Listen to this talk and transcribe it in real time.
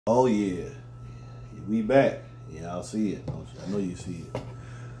Oh yeah, we back. Y'all see it, don't you? I know you see it.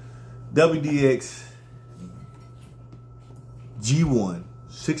 WDX G1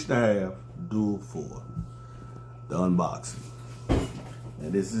 6.5 dual 4. The unboxing.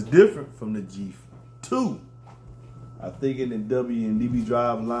 And this is different from the G2. I think in the W and DB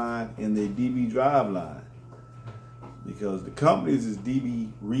Drive line and the DB Drive line. Because the companies is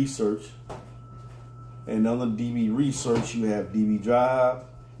DB Research. And on the DB Research you have DB Drive.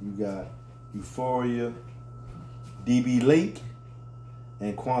 You got Euphoria, DB Link,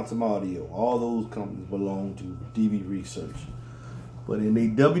 and Quantum Audio. All those companies belong to DB Research. But in the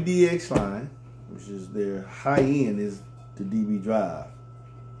WDX line, which is their high end, is the DB Drive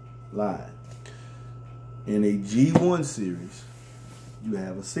line. In a G1 series, you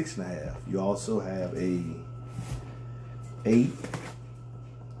have a 6.5. You also have a 8,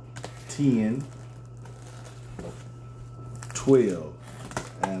 10, 12.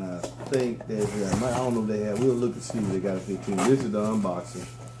 And I think that, I don't know if they have, we'll look and see if they got a 15. This is the unboxing.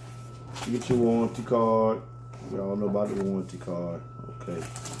 You get your warranty card. We all know about the warranty card. Okay.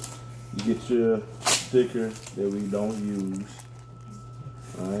 You get your sticker that we don't use.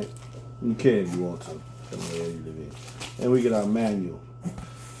 Alright. You can if you want to. And we get our manual.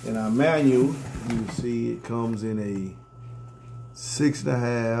 In our manual, you see it comes in a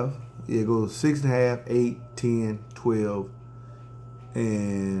 6.5. It goes 6.5, 8, 10, 12,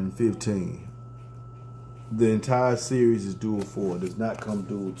 and 15. The entire series is dual 4. It does not come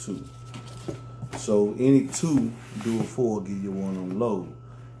dual 2. So any 2 dual 4 will give you 1 on load.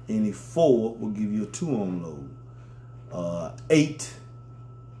 Any 4 will give you a 2 on load. 8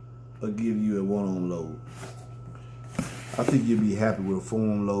 will give you a 1 on load. I think you'll be happy with a 4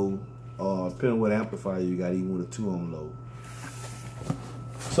 on load. Depending on what amplifier you got, even with a 2 on load.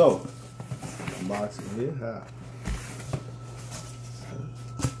 So, unboxing here. Hi.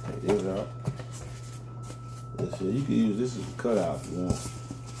 Take this out. You can use this as a cutout if you want.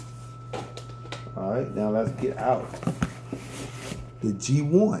 Alright, now let's get out the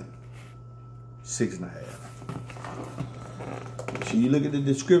G1 6.5. So you look at the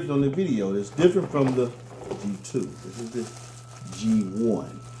description on the video. It's different from the G2. This is the G1.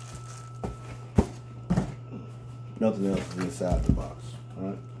 Nothing else is inside the box.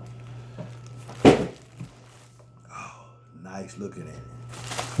 Alright. Oh, nice looking at it.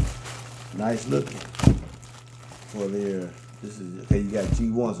 Nice looking for their, this is, okay, you got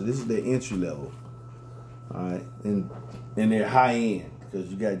G1, so this is their entry level. Alright, and their high end, because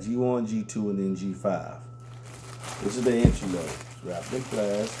you got G1, G2, and then G5. This is the entry level. It's wrapped in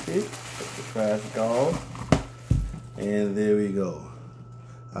plastic. Take the plastic off. And there we go.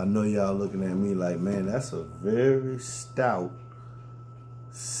 I know y'all looking at me like, man, that's a very stout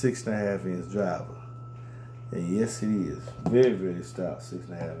 6.5 inch driver. And yes, it is. Very, very stout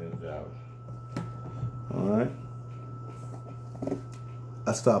 6.5 inch driver. Alright.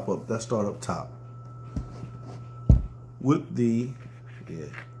 Let's start up top. With the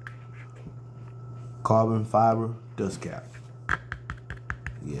carbon fiber dust cap.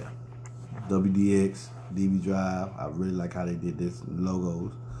 Yeah. WDX, DB Drive. I really like how they did this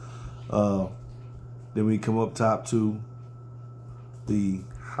logos. Then we come up top to the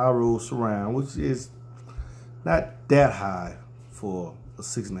high roll surround, which is not that high for a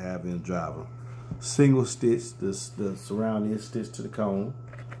 6.5 inch driver. Single stitch, the surround is stitched to the cone.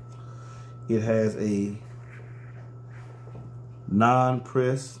 It has a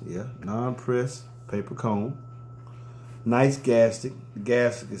non-press paper cone. Nice gasket. The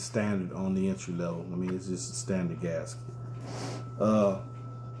gasket is standard on the entry level. I mean, it's just a standard gasket.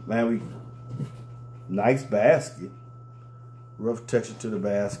 Nice basket. Rough texture to the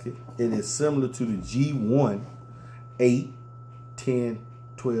basket. It is similar to the G1 8, 10,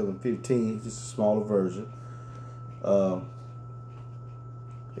 12, and 15. It's just a smaller version.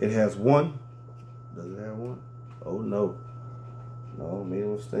 It has one. Does it have one? Oh no. No, made a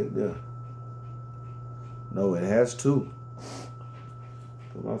mistake there. No, it has 2.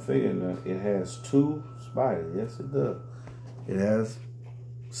 Put my finger in there. It has 2 spiders. Yes, it does. It has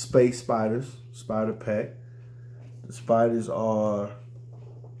space spiders, spider pack. The spiders are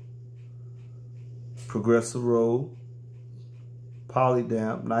progressive roll, poly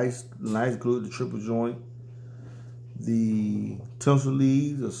damp, nice glue, the triple joint. The tinsel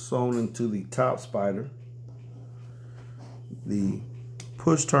leads are sewn into the top spider. The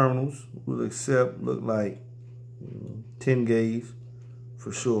push terminals will look like 10 gauge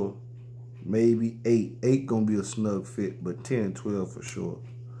for sure. Maybe 8. 8 gonna be a snug fit, but 10 and 12 for sure.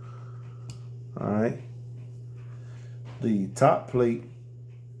 Alright. The top plate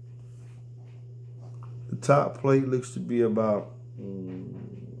looks to be about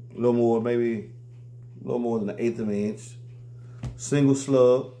little more, maybe a little more than 1/8 of an inch. Single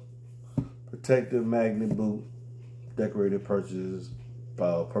slug, protective magnet boot, decorative purposes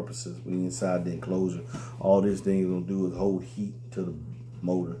when you're inside the enclosure. All this thing is gonna do is hold heat to the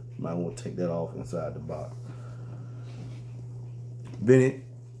motor. You might want to take that off inside the box. Vented.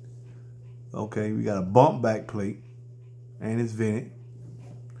 Okay, we got a bump back plate, and it's vented.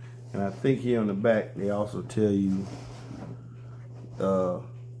 And I think here on the back they also tell you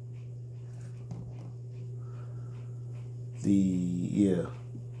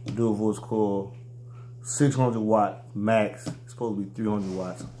dual voice coil, 600 watt max. It's supposed to be 300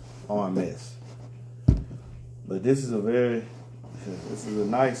 watts RMS. But this is a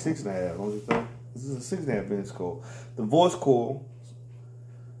nice 6.5, don't you think? This is a 6.5 inch coil. The voice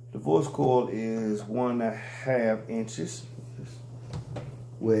coil is 1.5 inches,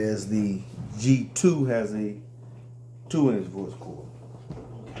 whereas the G2 has a 2-inch voice coil.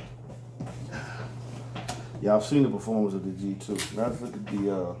 Yeah, I've seen the performance of the G2. Now let's look at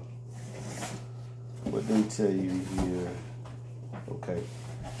the what they tell you here. Okay,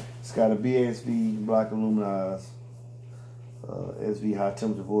 it's got a BSV black aluminized SV high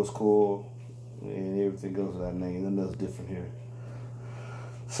temperature voice coil, and everything goes with that name. Nothing else different here.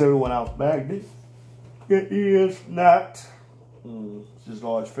 71 ounce magnet. It is not just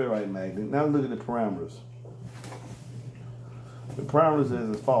large ferrite magnet. Now look at the parameters. The parameters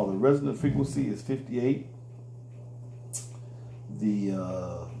is as follows. The resonant frequency is 58. The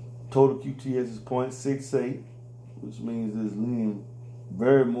total QTS is 0.68, which means it's leaning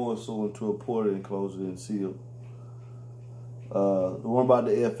very more so into a ported enclosure than sealed. The one about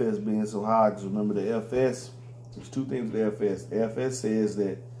the FS being so high, because remember the FS, there's two things with the FS. The FS says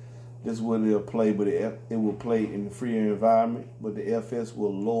that this is what it'll play, but it will play in the free air environment, but the FS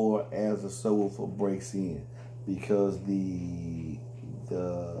will lower as the subwoofer breaks in, because the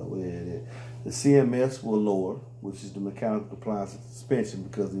CMS will lower, which is the mechanical compliance of suspension,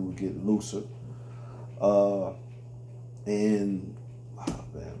 because it will get looser. And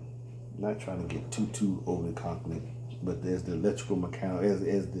man, not trying to get too overly confident, but there's the electrical mechanical as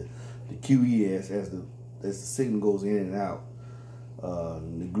the QES as the signal goes in and out,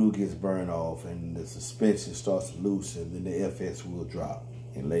 the glue gets burned off and the suspension starts to loosen, then the FS will drop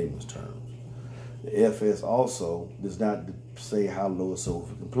in layman's terms. The FS also does not say how low a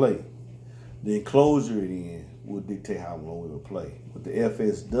subwoofer can play. The enclosure it in will dictate how low it will play. What the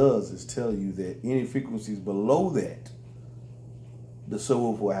FS does is tell you that any frequencies below that, the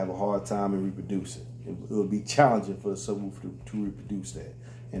subwoofer will have a hard time in reproducing. It will be challenging for the subwoofer to reproduce that.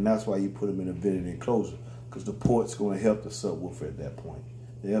 And that's why you put them in a vented enclosure, because the port's going to help the subwoofer at that point.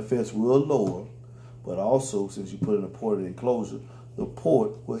 The FS will lower, but also since you put in a ported enclosure, the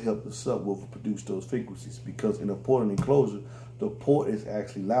port will help the subwoofer produce those frequencies, because in a ported enclosure, the port is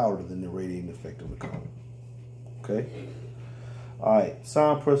actually louder than the radiating effect of the cone. Okay? All right,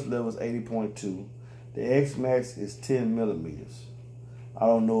 sound pressure level is 80.2. The X max is 10 millimeters. I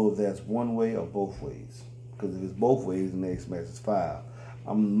don't know if that's one way or both ways, because if it's both ways, then the X max is 5.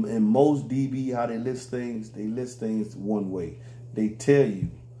 In most DB, how they list things one way. They tell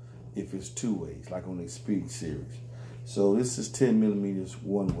you if it's two ways, like on the Speed series. So this is 10 millimeters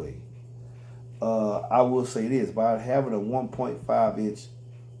one way. I will say this, by having a 1.5 inch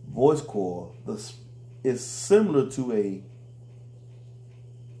voice coil, it's similar to a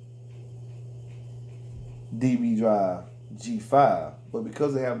DB Drive G5, but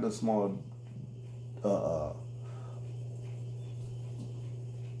because they have the small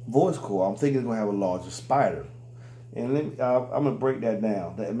voice coil, I'm thinking it's going to have a larger spider. And I'm going to break that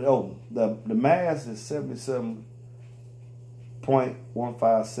down. The mass is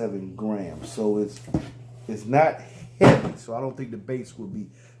 77.157 grams, so it's not heavy. So I don't think the bass will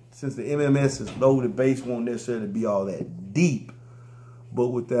be, since the MMS is low, the bass won't necessarily be all that deep. But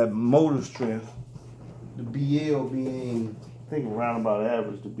with that motor strength, the BL being, I think around about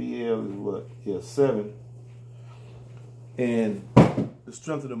average, the BL is what? Yeah, 7. And the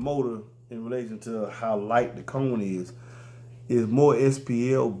strength of the motor in relation to how light the cone is more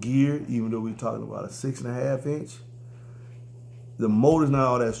SPL geared, even though we're talking about a 6.5 inch. The motor's not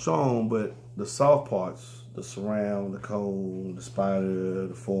all that strong, but the soft parts, the surround, the cone, the spider,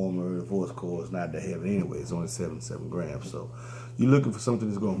 the former, the voice coil is not that heavy anyway. It's only 77 grams. So you're looking for something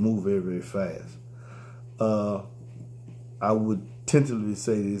that's going to move very, very fast. I would tentatively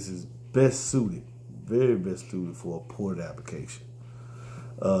say this is best suited, very best suited for a ported application.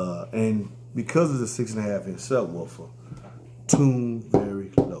 And because it's a 6.5 inch subwoofer, tuned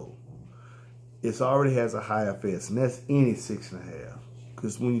very low. It already has a high FS, and that's any 6.5.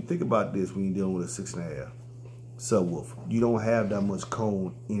 Because when you think about this, when you're dealing with a 6.5, subwoofer. You don't have that much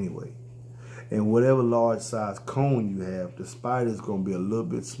cone anyway. And whatever large size cone you have, the spider is going to be a little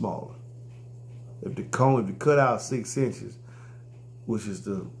bit smaller. If you cut out 6 inches, which is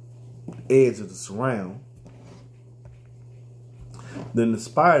the edge of the surround, then the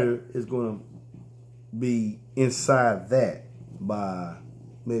spider is going to be inside that by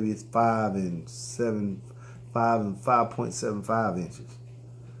maybe it's 5 and 5.75 inches.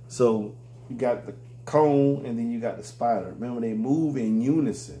 So you got the cone and then you got the spider. Remember, they move in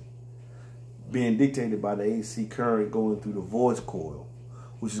unison, being dictated by the AC current going through the voice coil,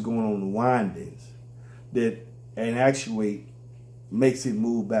 which is going on the windings, and actuate makes it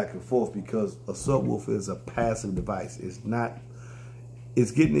move back and forth, because a subwoofer is a passive device. It's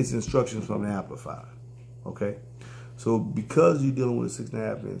getting its instructions from the amplifier. Okay? So because you're dealing with a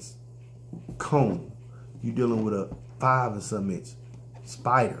 6.5 inch cone, you're dealing with a 5 and some inch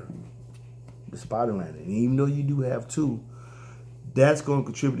spider, the spider landing. And even though you do have 2, that's going to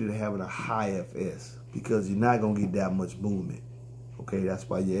contribute to having a high FS, because you're not going to get that much movement. Okay, that's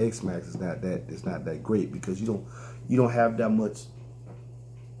why your X-Max is not that great, because you don't have that much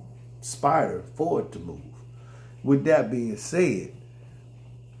spider for it to move. With that being said,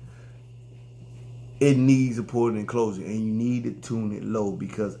 it needs a ported enclosure, and you need to tune it low,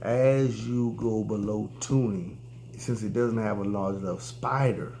 because as you go below tuning, since it doesn't have a large enough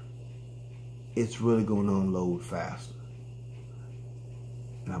spider, it's really going to unload faster.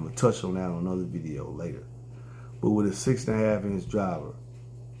 And I'm going to touch on that on another video later. But with a 6.5 inch driver,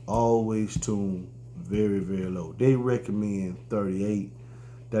 always tune very, very low. They recommend 38.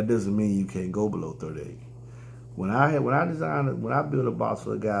 That doesn't mean you can't go below 38. When I build a box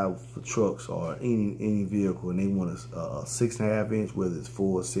for a guy for trucks or any vehicle, and they want a 6.5 inch, whether it's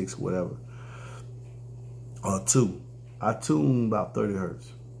 4, 6, whatever, or 2, I tune about 30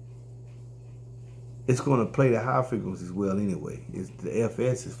 hertz. It's going to play the high frequencies well anyway. The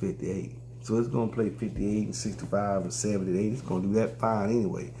FS is 58. So it's going to play 58 and 65 and 78. It's going to do that fine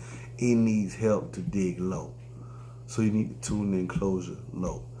anyway. It needs help to dig low. So you need to tune the enclosure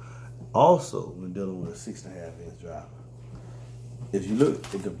low. Also, when dealing with a 6.5 inch driver, if you look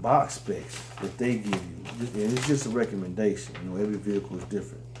at the box specs that they give you, and it's just a recommendation, you know, every vehicle is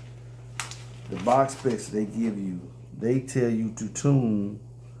different. The box specs they give you, they tell you to tune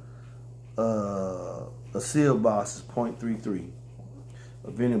a seal box is 0.33.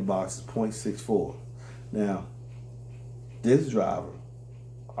 A vented box is 0.64. Now, this driver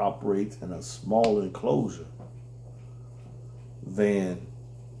operates in a smaller enclosure than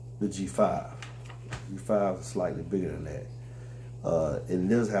the G5. G5 is slightly bigger than that. It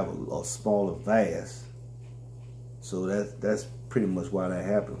does have a smaller vast, so that's pretty much why that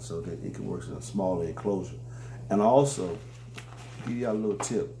happens, so that it can work in a smaller enclosure. And also, give you a little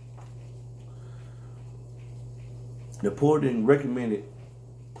tip. The recommended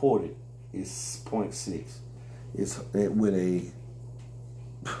ported is 0.6. It's with a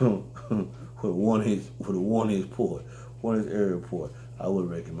with a 1 inch port, 1 inch area port. I would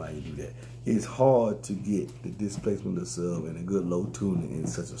recommend you do that. It's hard to get the displacement of the sub and a good low tuning in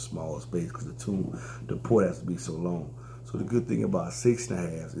such a small space, because the port has to be so long. So the good thing about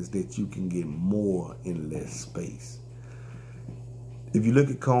 6.5 is that you can get more in less space. If you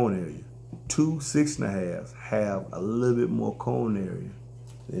look at cone area, 2 6.5s have a little bit more cone area.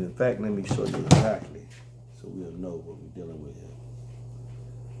 And in fact, let me show you exactly, so we'll know what we're dealing with here.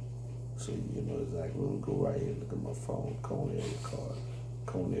 So you know exactly. We'll go right here. Look at my phone. Cone area card.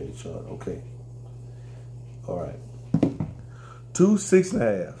 Cone area chart. Okay. All right. 2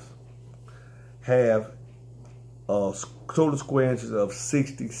 6.5s have total square inches of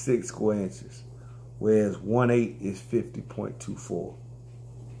 66 square inches, whereas 1/8 is 50.24.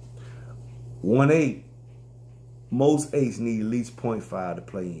 1/8, most 8s need at least 0.5 to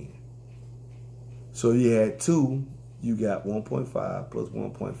play in. So you had 2, you got 1.5 plus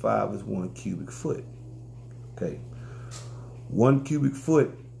 1.5 is 1 cubic foot. Okay. 1 cubic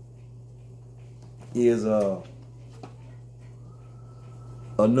foot is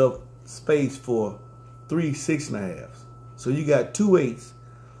enough space for 3 6.5s. So you got 2 8s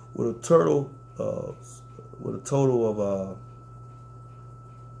with a total of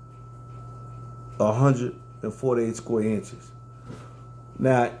 148 square inches.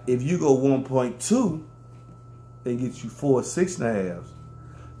 Now, if you go 1.2 and get you 4 6.5s,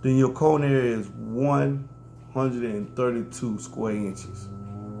 then your cone area is 132 square inches.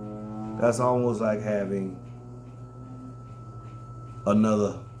 That's almost like having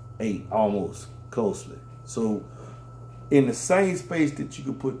another 8, almost closely. So in the same space that you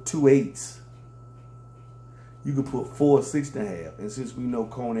could put 2 8s, you could put 4 6.5. And since we know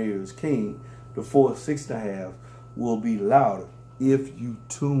cone area is king, the 4 6.5 will be louder if you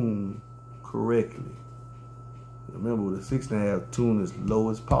tune correctly. Remember, with a 6.5, tune as low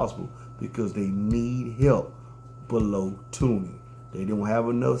as possible because they need help below tuning. They don't have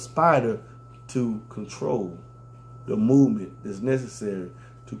enough spider to control the movement that's necessary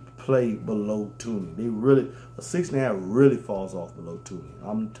to play below tuning. They really, a 6.5 really falls off below tuning.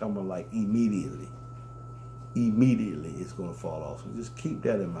 I'm talking about like immediately. Immediately it's going to fall off. So just keep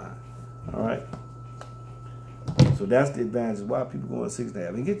that in mind. All right. So that's the advantage of why people go on 6.5.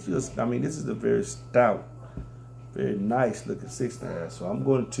 And get you, I mean, this is a very stout, very nice looking 6.5. So I'm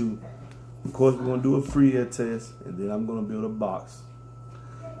going to, of course, we're going to do a free air test, and then I'm going to build a box.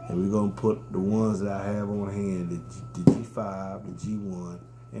 And we're going to put the ones that I have on hand, the G5, the G1,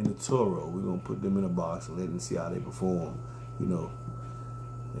 and the Toro. We're going to put them in a box and let them see how they perform, you know,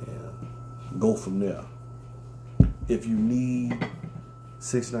 and go from there. If you need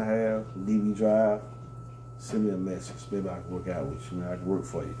 6.5 DB Drive, send me a message. Maybe I can work out with you. Maybe I can work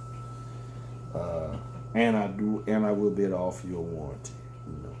for you. And I will be able to offer you a warranty.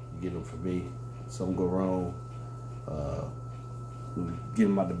 You know, you get them from me. Something go wrong, get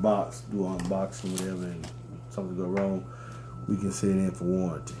them out the box, do an unboxing, whatever, and something go wrong, we can send it in for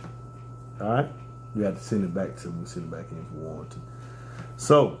warranty. All right? We have to send it back to them. We send it back in for warranty.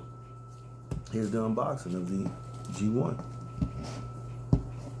 So here's the unboxing of the G1.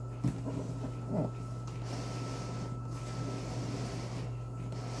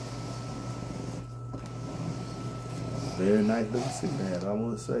 Very nice looking 6.5, I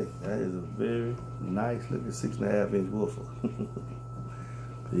want to say. That is a very nice looking 6.5 inch woofer.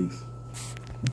 Peace.